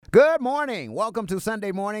Good morning. Welcome to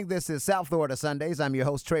Sunday morning. This is South Florida Sundays. I'm your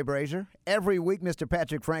host, Trey Brazier. Every week, Mr.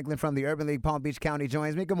 Patrick Franklin from the Urban League Palm Beach County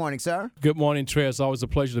joins me. Good morning, sir. Good morning, Trey. It's always a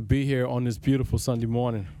pleasure to be here on this beautiful Sunday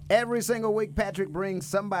morning. Every single week, Patrick brings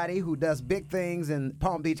somebody who does big things in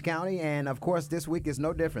Palm Beach County, and, of course, this week is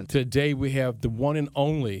no different. Today, we have the one and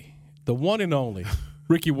only,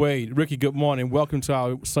 Ricky Wade. Ricky, good morning. Welcome to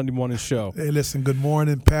our Sunday morning show. Hey, listen, good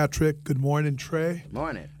morning, Patrick. Good morning, Trey.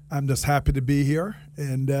 Morning. I'm just happy to be here,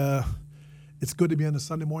 and it's good to be on the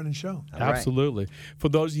Sunday morning show. All Absolutely. Right. For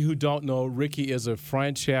those of you who don't know, Ricky is a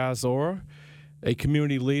franchisor, a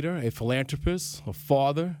community leader, a philanthropist, a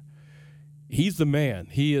father. He's the man.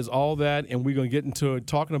 He is all that, and we're going to get into it,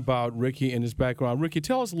 talking about Ricky and his background. Ricky,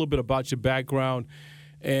 tell us a little bit about your background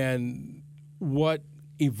and what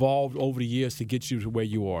evolved over the years to get you to where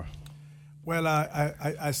you are. Well,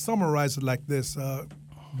 I summarize it like this.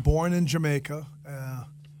 Born in Jamaica,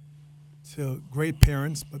 to great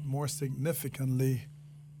parents, but more significantly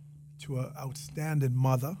to an outstanding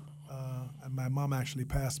mother. And my mom actually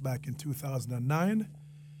passed back in 2009.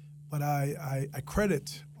 But I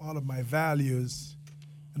credit all of my values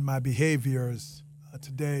and my behaviors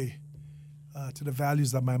today to the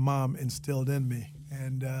values that my mom instilled in me.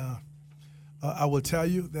 And I will tell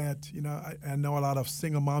you that, I know a lot of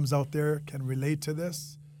single moms out there can relate to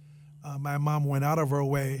this. My mom went out of her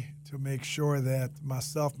way to make sure that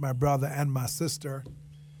myself, my brother, and my sister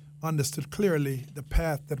understood clearly the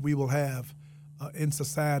path that we will have in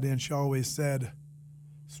society. And she always said,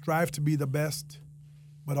 strive to be the best,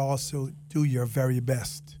 but also do your very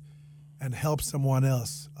best and help someone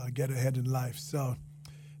else get ahead in life. So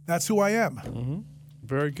that's who I am. Mm-hmm.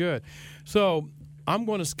 Very good. So I'm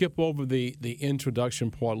going to skip over the introduction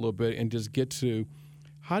part a little bit and just get to,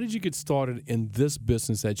 how did you get started in this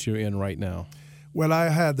business that you're in right now? Well, I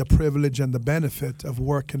had the privilege and the benefit of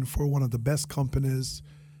working for one of the best companies,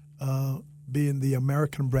 being the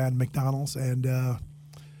American brand McDonald's. And,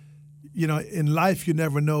 in life, you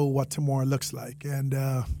never know what tomorrow looks like. And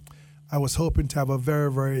I was hoping to have a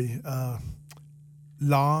very, very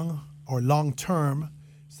long-term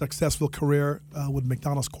successful career with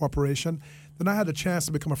McDonald's Corporation. Then I had a chance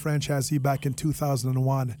to become a franchisee back in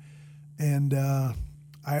 2001. And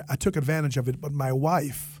I took advantage of it. But my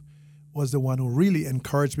wife was the one who really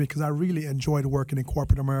encouraged me because I really enjoyed working in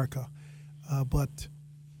corporate America. But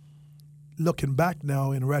looking back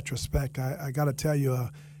now in retrospect, I got to tell you,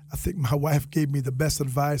 I think my wife gave me the best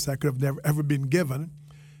advice I could have ever been given.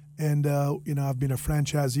 And, I've been a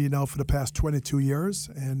franchisee now for the past 22 years.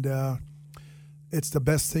 And it's the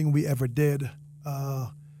best thing we ever did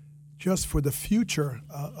just for the future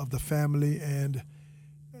of the family and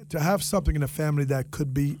to have something in the family that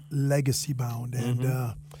could be legacy bound.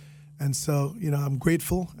 Mm-hmm. And so, I'm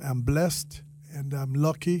grateful, I'm blessed, and I'm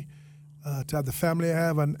lucky to have the family I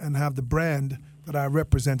have and have the brand that I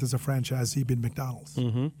represent as a franchisee being McDonald's.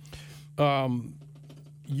 Mm-hmm.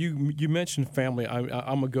 You mentioned family. I'm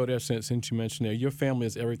going to go there since you mentioned it. Your family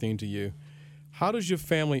is everything to you. How does your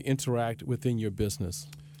family interact within your business?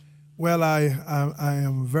 Well, I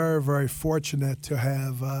am very, very fortunate to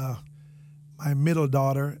have my middle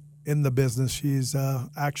daughter in the business. She's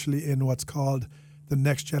actually in what's called the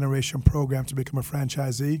Next Generation program to become a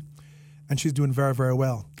franchisee, and she's doing very, very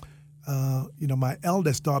well. My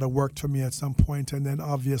eldest daughter worked for me at some point, and then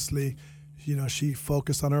obviously, she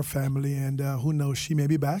focused on her family, and who knows, she may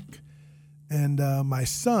be back. And my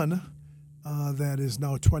son, that is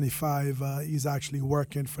now 25, he's actually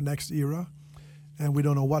working for Next Era, and we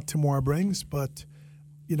don't know what tomorrow brings, but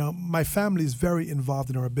my family is very involved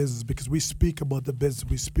in our business because we speak about the business,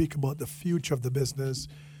 we speak about the future of the business,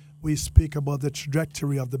 we speak about the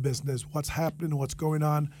trajectory of the business, what's happening, what's going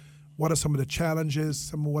on, what are some of the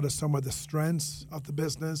challenges, what are some of the strengths of the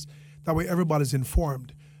business. That way everybody's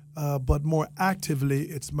informed. But more actively,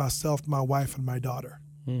 it's myself, my wife, and my daughter.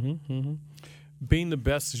 Mm-hmm, mm-hmm. Being the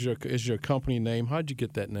Best is your company name. How did you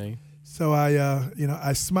get that name? So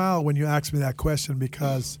I smile when you ask me that question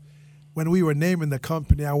because when we were naming the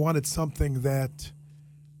company, I wanted something that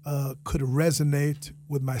could resonate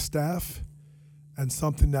with my staff and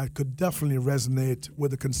something that could definitely resonate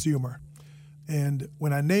with the consumer. And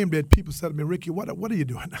when I named it, people said to me, Ricky, what are you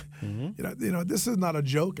doing? Mm-hmm. This is not a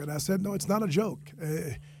joke. And I said, no, it's not a joke.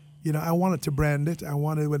 I wanted to brand it. I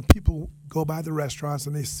wanted when people go by the restaurants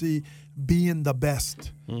and they see being the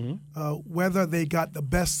best, mm-hmm. Whether they got the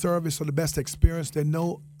best service or the best experience, they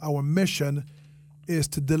know our mission is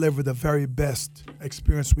to deliver the very best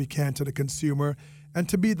experience we can to the consumer and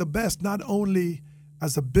to be the best not only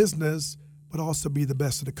as a business, but also be the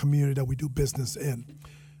best of the community that we do business in.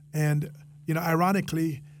 And,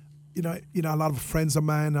 ironically, a lot of friends of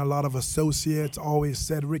mine, a lot of associates always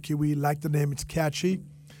said, Ricky, we like the name. It's catchy.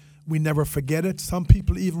 We never forget it. Some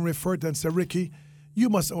people even refer to it and say, Ricky, you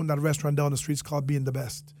must own that restaurant down the street. It's called Being the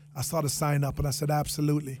Best. I saw the sign up, and I said,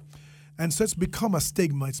 absolutely. And so it's become a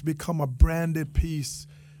stigma. It's become a branded piece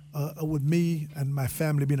with me and my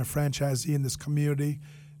family being a franchisee in this community.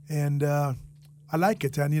 And I like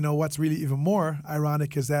it. And, what's really even more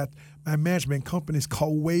ironic is that my management company is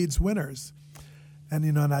called Wade's Winners. And,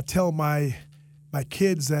 and I tell my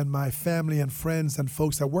kids and my family and friends and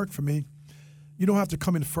folks that work for me, you don't have to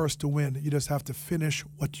come in first to win. You just have to finish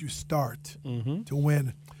what you start to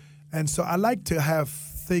win. And so I like to have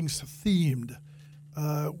things themed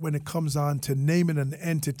when it comes on to naming an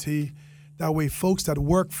entity. That way folks that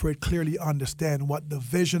work for it clearly understand what the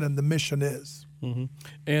vision and the mission is. Mm-hmm.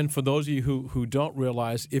 And for those of you who don't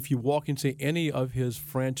realize, if you walk into any of his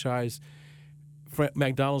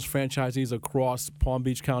McDonald's franchisees across Palm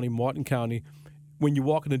Beach County, Martin County, when you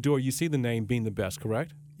walk in the door, you see the name Being the Best,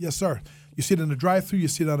 correct? Yes, sir. You see it in the drive-thru. You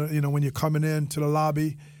see it when you're coming in to the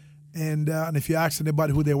lobby. And if you ask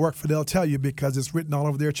anybody who they work for, they'll tell you because it's written all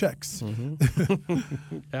over their checks.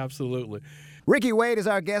 Mm-hmm. Absolutely. Ricky Wade is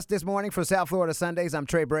our guest this morning for South Florida Sundays. I'm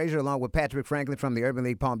Trey Brazier along with Patrick Franklin from the Urban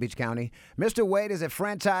League Palm Beach County. Mr. Wade is a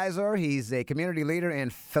franchisor. He's a community leader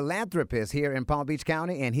and philanthropist here in Palm Beach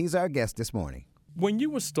County, and he's our guest this morning. When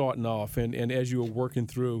you were starting off and as you were working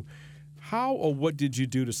through, how or what did you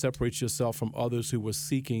do to separate yourself from others who were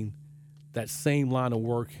seeking that same line of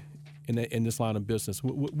work in this line of business?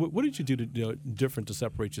 What did you do different to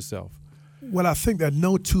separate yourself? Well, I think that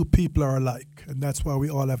no two people are alike, and that's why we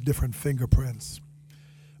all have different fingerprints.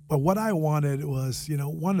 But what I wanted was,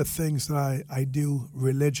 one of the things that I do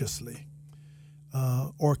religiously,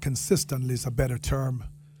 or consistently is a better term,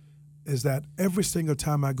 is that every single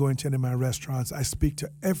time I go into any of my restaurants, I speak to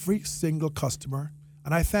every single customer,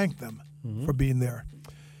 and I thank them for being there.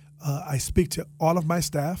 I speak to all of my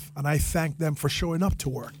staff, and I thank them for showing up to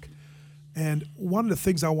work. And one of the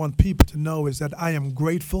things I want people to know is that I am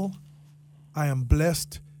grateful, I am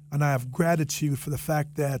blessed, and I have gratitude for the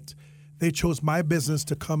fact that they chose my business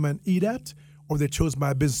to come and eat at, or they chose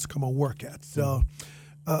my business to come and work at. So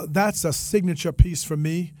that's a signature piece for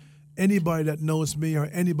me. Anybody that knows me or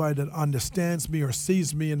anybody that understands me or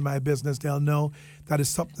sees me in my business, they'll know that is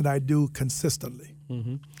something that I do consistently.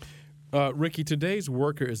 Mm-hmm. Ricky, today's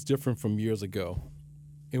worker is different from years ago.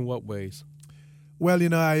 In what ways? Well,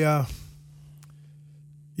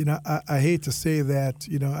 I hate to say that,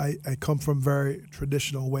 I come from very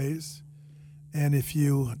traditional ways. And if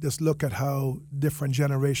you just look at how different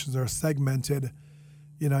generations are segmented,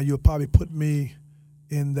 you'll probably put me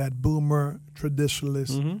in that boomer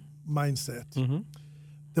traditionalist mindset. Mm-hmm.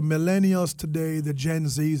 The millennials today, the Gen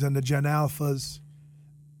Zs and the Gen Alphas,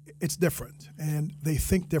 it's different. And they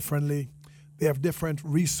think differently. They have different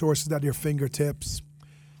resources at their fingertips.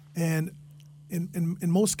 And in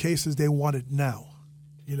most cases, they want it now.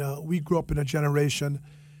 We grew up in a generation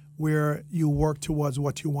where you work towards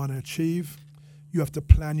what you want to achieve. You have to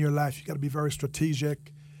plan your life. You got to be very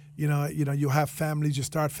strategic. You have families. You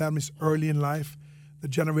start families early in life. The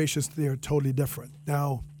generations today are totally different.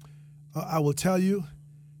 Now, I will tell you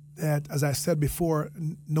that, as I said before,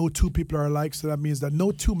 no two people are alike. So that means that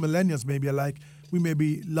no two millennials may be alike. We may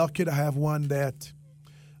be lucky to have one that,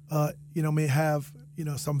 may have,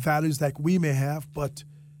 some values like we may have, but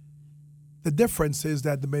the difference is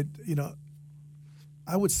that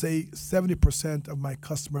I would say 70% of my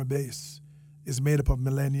customer base is made up of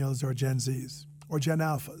millennials or Gen Zs or Gen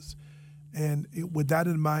Alphas. And with that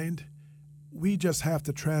in mind, we just have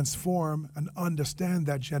to transform and understand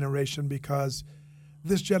that generation because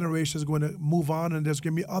this generation is going to move on and there's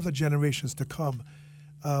going to be other generations to come.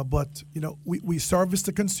 But we service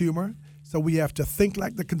the consumer, so we have to think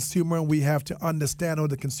like the consumer and we have to understand how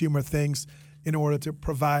the consumer thinks in order to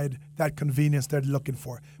provide that convenience they're looking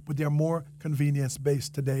for. But they're more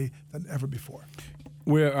convenience-based today than ever before.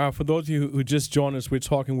 For those of you who just joined us, we're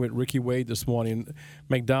talking with Ricky Wade this morning,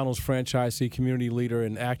 McDonald's franchisee, community leader,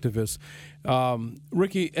 and activist.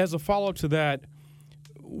 Ricky, as a follow-up to that,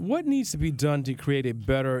 what needs to be done to create a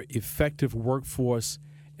better, effective workforce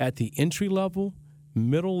at the entry level,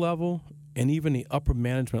 middle level, and even the upper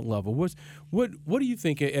management level? What do you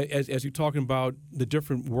think, as you're talking about the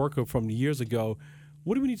different worker from years ago,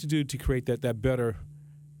 what do we need to do to create that better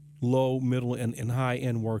low, middle, and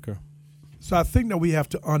high-end worker? So I think that we have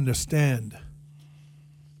to understand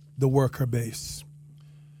the worker base.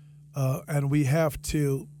 And we have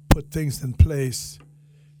to put things in place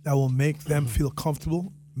that will make them feel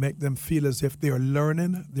comfortable, make them feel as if they're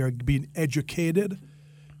learning, they're being educated,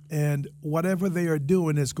 And whatever they are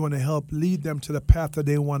doing is going to help lead them to the path that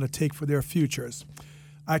they want to take for their futures.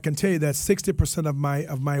 I can tell you that 60%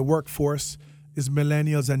 of my workforce is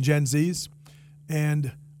millennials and Gen Zs.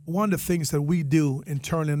 And one of the things that we do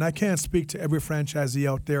internally, and I can't speak to every franchisee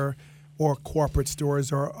out there or corporate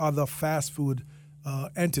stores or other fast food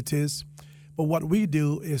entities, but what we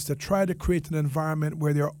do is to try to create an environment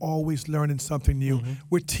where they're always learning something new. Mm-hmm.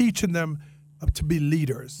 We're teaching them to be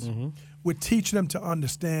leaders. Mm-hmm. We're teaching them to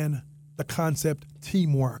understand the concept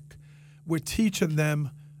teamwork. We're teaching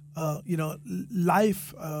them,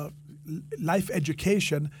 life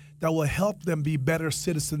education that will help them be better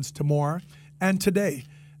citizens tomorrow and today,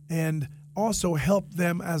 and also help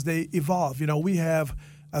them as they evolve. We have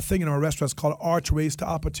a thing in our restaurants called Archways to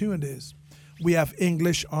Opportunities. We have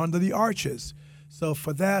English under the arches. So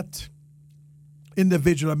for that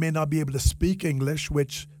individual that may not be able to speak English,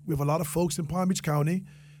 which we have a lot of folks in Palm Beach County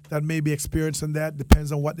that may be experiencing that,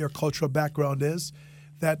 depends on what their cultural background is,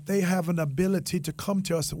 that they have an ability to come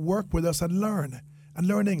to us, work with us, and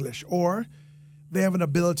learn English. Or they have an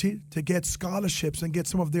ability to get scholarships and get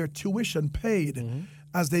some of their tuition paid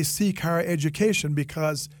as they seek higher education,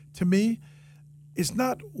 because to me, it's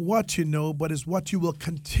not what you know, but it's what you will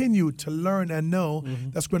continue to learn and know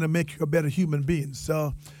that's going to make you a better human being.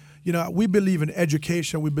 So, we believe in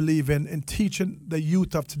education. We believe in teaching the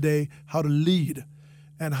youth of today how to lead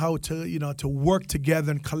and how to, to work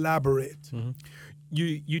together and collaborate. Mm-hmm.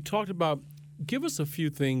 You talked about, give us a few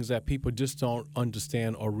things that people just don't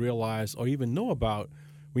understand or realize or even know about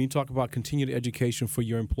when you talk about continued education for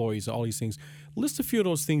your employees, all these things. List a few of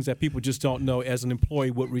those things that people just don't know as an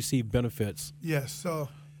employee would receive benefits. Yes. So,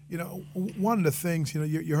 one of the things,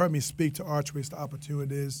 you heard me speak to Archways to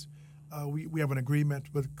Opportunities. We have an agreement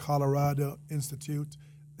with Colorado Institute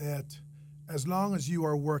that as long as you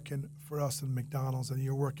are working for us in McDonald's and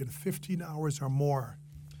you're working 15 hours or more,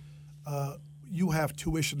 you have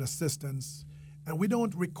tuition assistance. And we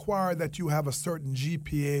don't require that you have a certain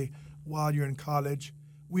GPA while you're in college.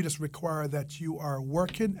 We just require that you are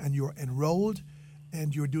working and you're enrolled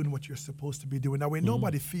and you're doing what you're supposed to be doing. Now, when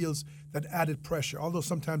nobody feels that added pressure, although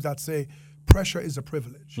sometimes I'd say pressure is a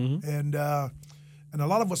privilege. And a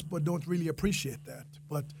lot of us don't really appreciate that.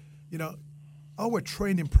 But, our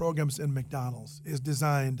training programs in McDonald's is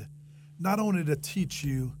designed not only to teach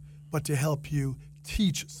you, but to help you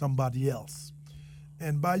teach somebody else.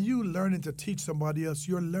 And by you learning to teach somebody else,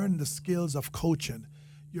 you're learning the skills of coaching.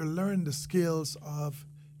 You're learning the skills of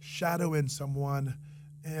shadowing someone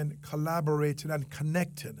and collaborating and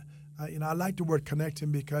connecting. I like the word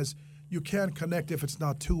connecting because you can't connect if it's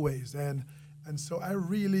not two ways. And so I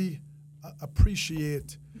really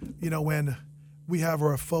appreciate, when we have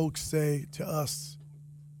our folks say to us,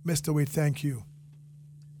 Mr. Wade, thank you.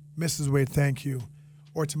 Mrs. Wade, thank you.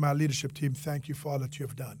 Or to my leadership team, thank you for all that you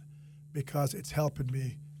have done, because it's helping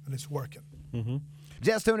me and it's working. Mm-hmm.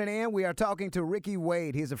 Just tuning in, we are talking to Ricky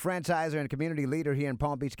Wade. He's a franchisor and community leader here in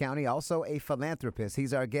Palm Beach County, also a philanthropist.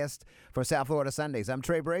 He's our guest for South Florida Sundays. I'm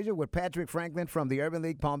Trey Brazier with Patrick Franklin from the Urban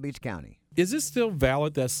League Palm Beach County. Is it still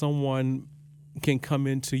valid that someone can come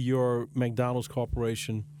into your McDonald's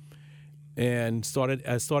corporation and start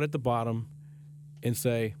at the bottom and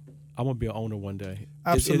say, I want to be an owner one day?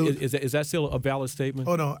 Absolutely. Is that still a valid statement?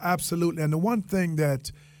 Oh, no, absolutely. And the one thing that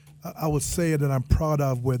I would say that I'm proud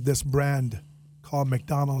of with this brand called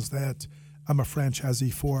McDonald's that I'm a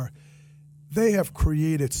franchisee for, they have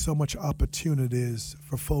created so much opportunities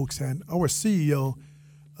for folks. And our CEO,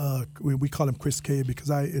 we call him Chris K because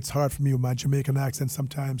it's hard for me with my Jamaican accent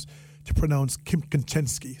sometimes to pronounce Kim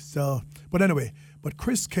Kaczynski. But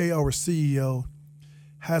Chris K, our CEO,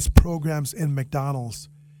 has programs in McDonald's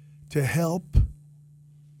to help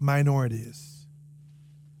minorities,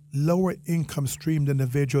 lower income streamed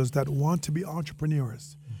individuals that want to be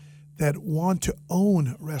entrepreneurs, that want to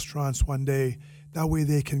own restaurants one day. That way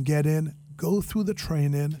they can get in, go through the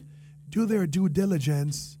training, do their due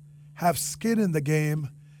diligence, have skin in the game,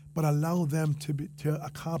 but allow them to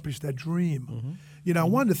accomplish their dream.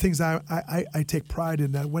 One of the things I take pride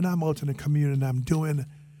in that when I'm out in the community and I'm doing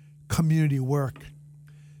community work,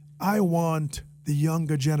 I want the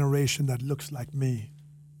younger generation that looks like me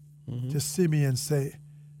to see me and say,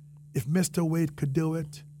 if Mr. Wade could do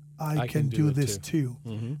it, I can do this too.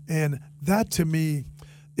 And that to me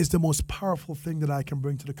is the most powerful thing that I can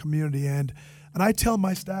bring to the community. And I tell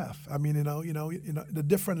my staff, the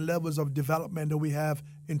different levels of development that we have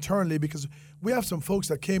internally, because we have some folks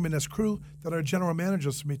that came in as crew that are general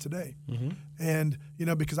managers for me today. And,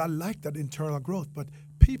 because I like that internal growth, but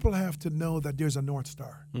people have to know that there's a North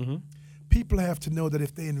Star. People have to know that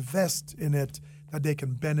if they invest in it, that they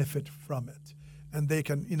can benefit from it. and they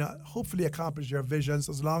can, hopefully accomplish their visions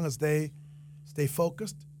as long as they stay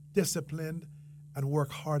focused, disciplined, and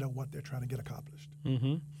work hard on what they're trying to get accomplished.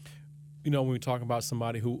 Mm-hmm. When we talk about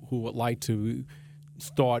somebody who would like to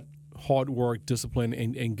start hard work, discipline,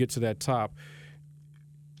 and get to that top,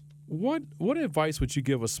 what advice would you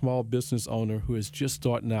give a small business owner who is just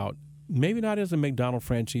starting out? Maybe not as a McDonald's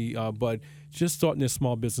franchisee, but just starting their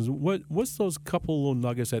small business. What's those couple little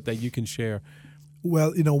nuggets that you can share?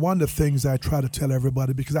 Well, one of the things I try to tell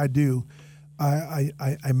everybody, because I do,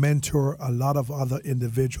 I mentor a lot of other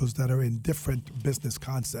individuals that are in different business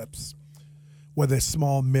concepts, whether it's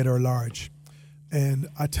small, mid, or large. And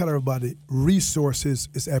I tell everybody, resources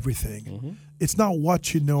is everything. Mm-hmm. It's not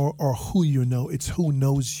what you know or who you know, it's who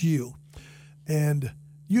knows you. And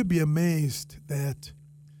you'd be amazed that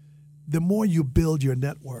the more you build your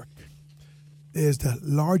network, is the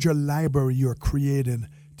larger library you're creating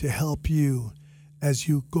to help you as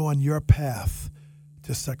you go on your path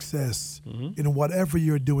to success in whatever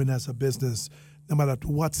you're doing as a business, no matter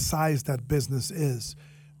what size that business is.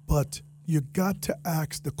 But you got to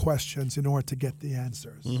ask the questions in order to get the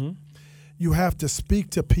answers. Mm-hmm. You have to speak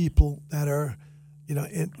to people that are,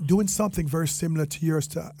 doing something very similar to yours,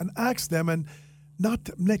 and ask them, and not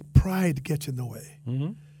to let pride get in the way,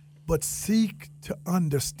 but seek to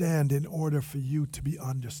understand in order for you to be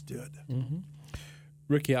understood. Mm-hmm.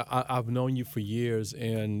 Ricky, I've known you for years,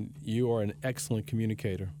 and you are an excellent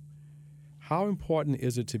communicator. How important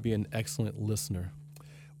is it to be an excellent listener?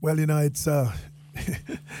 Well, it's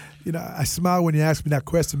I smile when you ask me that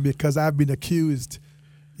question, because I've been accused,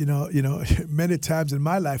 many times in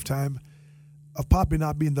my lifetime of probably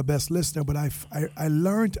not being the best listener. But I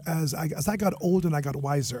learned as I got older and I got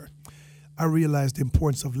wiser, I realized the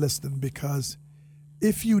importance of listening, because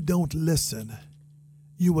if you don't listen,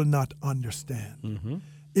 you will not understand. Mm-hmm.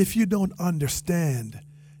 If you don't understand,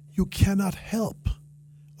 you cannot help,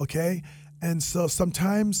 okay? And so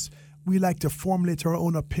sometimes we like to formulate our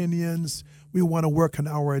own opinions. We want to work on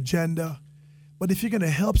our agenda. But if you're going to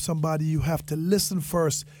help somebody, you have to listen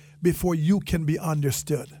first before you can be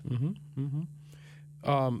understood. Mm-hmm.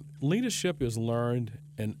 Mm-hmm. Leadership is learned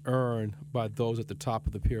and earned by those at the top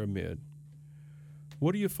of the pyramid.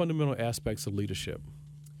 What are your fundamental aspects of leadership?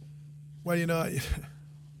 Well,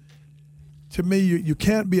 to me, you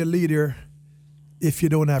can't be a leader if you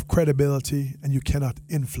don't have credibility and you cannot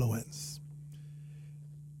influence.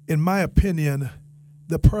 In my opinion,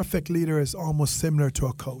 the perfect leader is almost similar to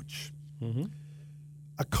a coach. Mm-hmm.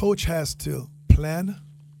 A coach has to plan.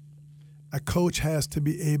 A coach has to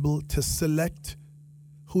be able to select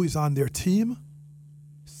who is on their team.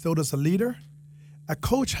 So does a leader. A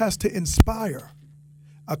coach has to inspire.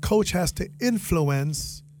 A coach has to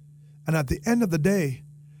influence. And at the end of the day,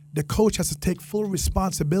 the coach has to take full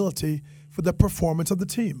responsibility for the performance of the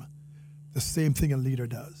team. The same thing a leader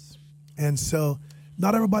does. And so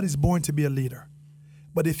not everybody's born to be a leader.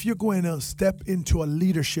 But if you're going to step into a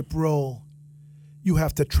leadership role, you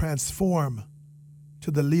have to transform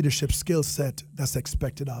to the leadership skill set that's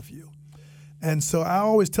expected of you. And so I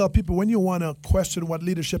always tell people, when you want to question what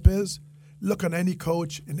leadership is, look on any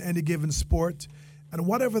coach in any given sport, and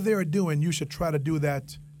whatever they're doing, you should try to do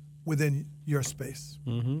that within your space.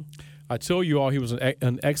 Mm-hmm. I told you all he was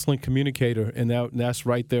an excellent communicator, and that's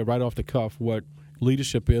right there, right off the cuff, what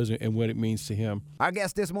leadership is and what it means to him. Our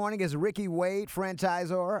guest this morning is Ricky Wade,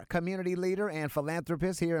 franchisor, community leader, and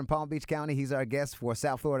philanthropist here in Palm Beach County. He's our guest for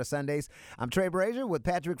South Florida Sundays. I'm Trey Brazier with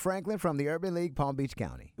Patrick Franklin from the Urban League, Palm Beach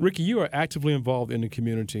County. Ricky, you are actively involved in the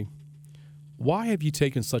community. Why have you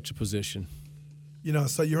taken such a position?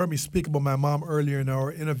 So you heard me speak about my mom earlier in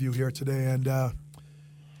our interview here today,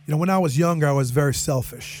 and when I was younger, I was very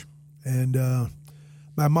selfish. And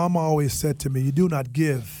my mom always said to me, you do not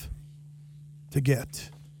give to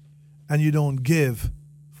get, and you don't give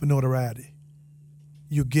for notoriety.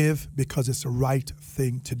 You give because it's the right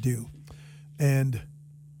thing to do. And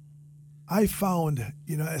I found,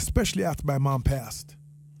 especially after my mom passed,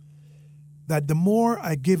 that the more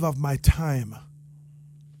I give of my time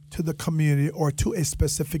to the community or to a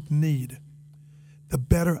specific need, the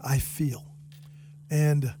better I feel.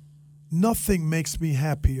 And nothing makes me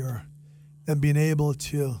happier than being able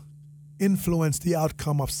to influence the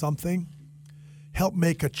outcome of something, help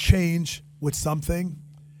make a change with something,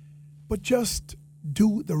 but just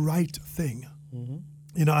do the right thing.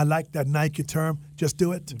 Mm-hmm. I like that Nike term, just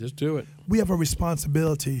do it. Just do it. We have a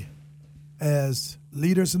responsibility as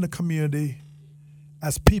leaders in the community,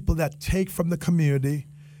 as people that take from the community.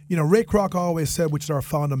 Ray Kroc always said, which is our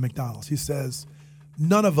founder of McDonald's, he says,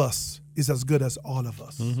 none of us is as good as all of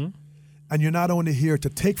us. Mm-hmm. And you're not only here to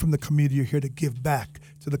take from the community, you're here to give back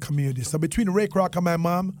to the community. So between Ray Kroc and my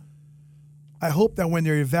mom, I hope that when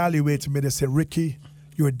they're evaluating me, they say, Ricky,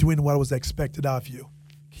 you are doing what was expected of you.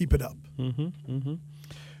 Keep it up.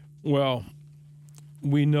 Well,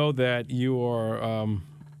 we know that you're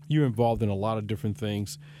involved in a lot of different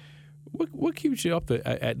things. What keeps you up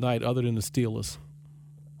at night other than the Steelers?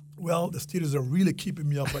 Well, the Steelers are really keeping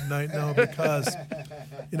me up at night now because,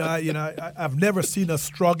 I've never seen us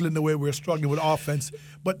struggling the way we're struggling with offense.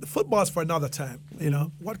 But football's for another time.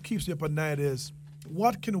 What keeps me up at night is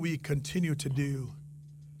what can we continue to do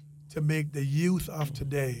to make the youth of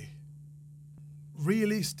today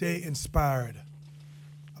really stay inspired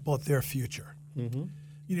about their future.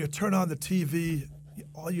 You turn on the TV,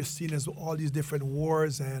 all you're seeing is all these different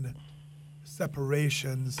wars and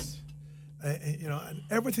separations, and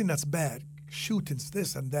everything that's bad, shootings,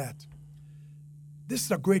 this and that. This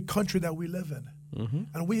is a great country that we live in.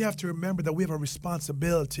 And we have to remember that we have a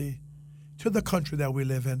responsibility to the country that we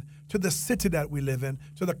live in, to the city that we live in,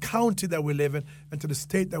 to the county that we live in, and to the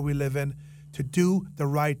state that we live in, to do the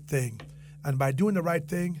right thing. And by doing the right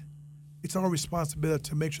thing, it's our responsibility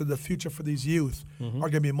to make sure the future for these youth are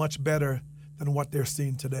going to be much better than what they're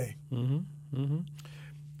seeing today.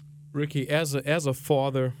 Ricky, as a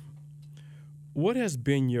father, what has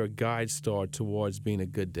been your guide star towards being a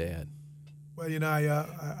good dad? Well,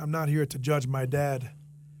 I'm not here to judge my dad.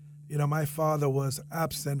 My father was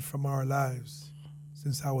absent from our lives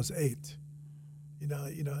since I was 8.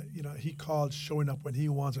 He called showing up when he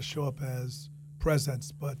wants to show up as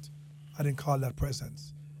presence, but I didn't call that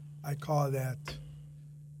presence. I call that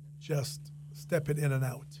just stepping in and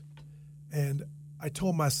out. And I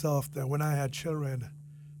told myself that when I had children,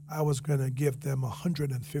 I was going to give them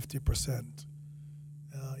 150%.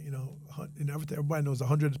 Everybody knows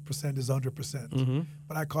 100% is 100%,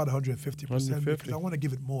 but I call it 150% because I want to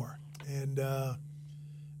give it more. And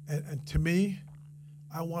to me,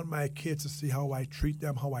 I want my kids to see how I treat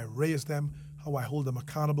them, how I raise them, how I hold them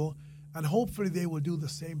accountable, and hopefully they will do the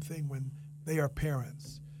same thing when they are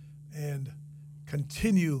parents and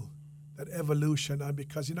continue that evolution.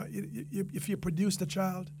 Because if you produce the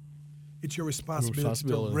child, it's your responsibility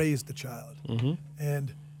to raise the child.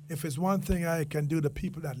 And if it's one thing I can do to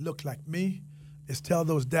people that look like me, is tell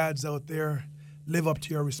those dads out there, live up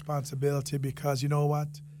to your responsibility, because you know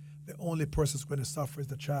what? The only person that's going to suffer is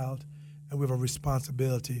the child, and we have a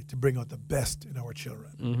responsibility to bring out the best in our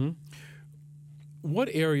children. What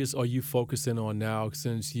areas are you focusing on now,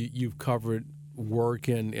 since you've covered work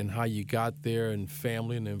and how you got there and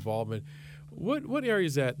family and involvement? What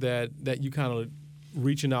areas that you kind of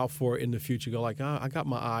reaching out for in the future? Go like, I got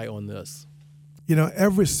my eye on this.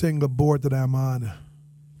 Every single board that I'm on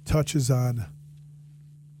touches on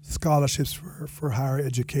scholarships for higher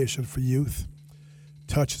education for youth,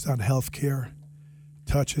 touches on health care,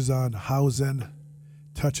 touches on housing,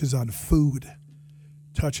 touches on food,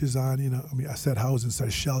 touches on, I said housing,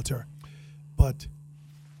 said shelter. But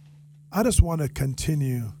I just want to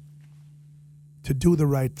continue to do the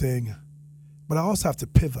right thing, but I also have to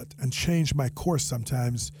pivot and change my course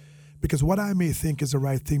sometimes, because what I may think is the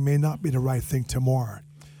right thing may not be the right thing tomorrow.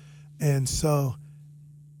 And so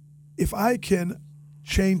if I can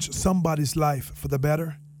change somebody's life for the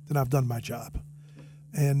better, then I've done my job.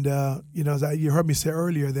 And, you heard me say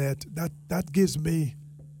earlier that gives me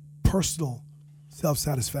personal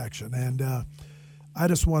self-satisfaction. And I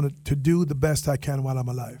just wanted to do the best I can while I'm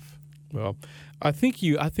alive. Well, I think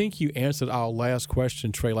you answered our last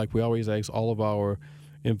question, Trey, like we always ask all of our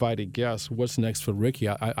invited guests, what's next for Ricky?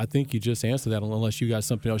 I think you just answered that, unless you got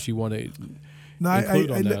something else you want to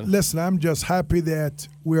include on that. Listen, I'm just happy that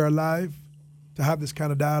we're alive to have this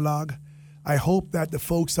kind of dialogue. I hope that the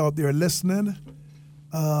folks out there listening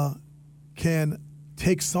can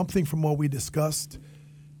take something from what we discussed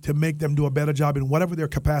to make them do a better job in whatever their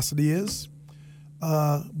capacity is.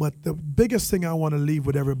 But the biggest thing I want to leave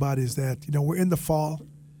with everybody is that, we're in the fall.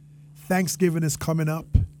 Thanksgiving is coming up.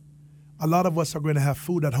 A lot of us are going to have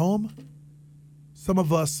food at home. Some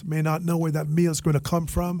of us may not know where that meal is going to come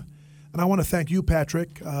from. And I want to thank you,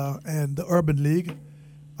 Patrick, and the Urban League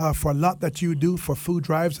for a lot that you do for food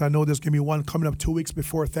drives. I know there's going to be one coming up 2 weeks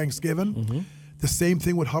before Thanksgiving. The same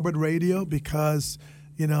thing with Hubbard Radio, because,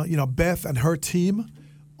 Beth and her team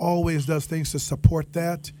always does things to support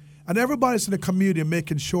that. And everybody's in the community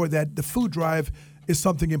making sure that the food drive is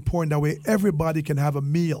something important. That way everybody can have a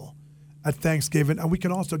meal at Thanksgiving, and we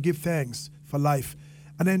can also give thanks for life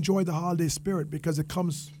and enjoy the holiday spirit, because it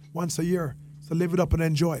comes once a year. So live it up and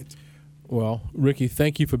enjoy it. Well, Ricky,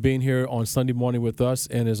 thank you for being here on Sunday morning with us,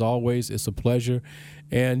 and as always, it's a pleasure.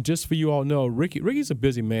 And just for you all know, Ricky's a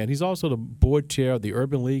busy man. He's also the board chair of the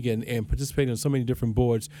Urban League and participating in so many different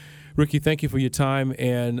boards. Ricky, thank you for your time,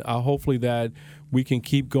 and hopefully that we can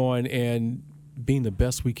keep going and being the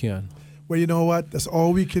best we can. Well, you know what? That's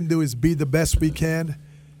all we can do is be the best we can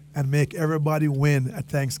and make everybody win at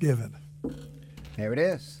Thanksgiving. There it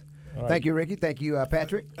is. All right. Thank you, Ricky. Thank you,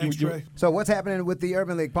 Patrick. Thanks, Trey. So what's happening with the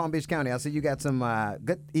Urban League Palm Beach County? I see you got some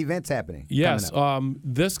good events happening. Yes, coming up.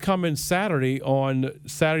 this coming Saturday,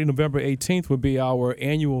 November 18th, will be our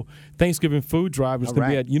annual Thanksgiving food drive. It's going to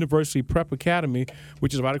be at University Prep Academy,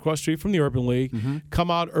 which is right across the street from the Urban League. Mm-hmm. Come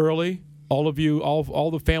out early. All of you, all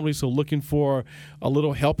the families who are looking for a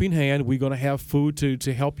little helping hand, we're going to have food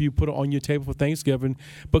to help you put it on your table for Thanksgiving.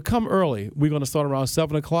 But come early. We're going to start around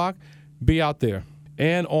 7 o'clock. Be out there.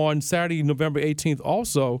 And on Saturday, November 18th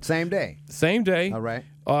also. Same day. All right.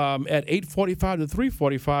 At 8:45 to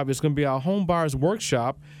 3:45, it's going to be our Home Buyers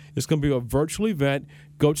Workshop. It's going to be a virtual event.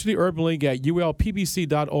 Go to the Urban League at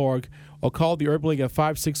ulpbc.org or call the Urban League at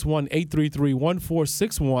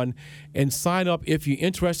 561-833-1461 and sign up if you're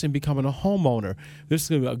interested in becoming a homeowner. This is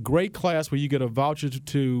going to be a great class where you get a voucher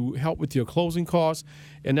to help with your closing costs,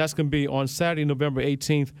 and that's going to be on Saturday, November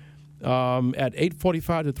 18th. At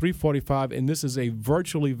 8:45 to 3:45, and this is a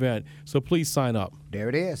virtual event, so please sign up. There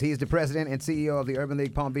it is. He's the president and CEO of the Urban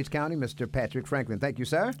League Palm Beach County, Mr. Patrick Franklin. Thank you,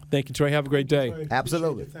 sir. Thank you, Trey. Have a great day. Trey.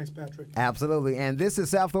 Absolutely. Thanks, Patrick. Absolutely. And this is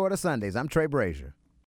South Florida Sundays. I'm Trey Brazier.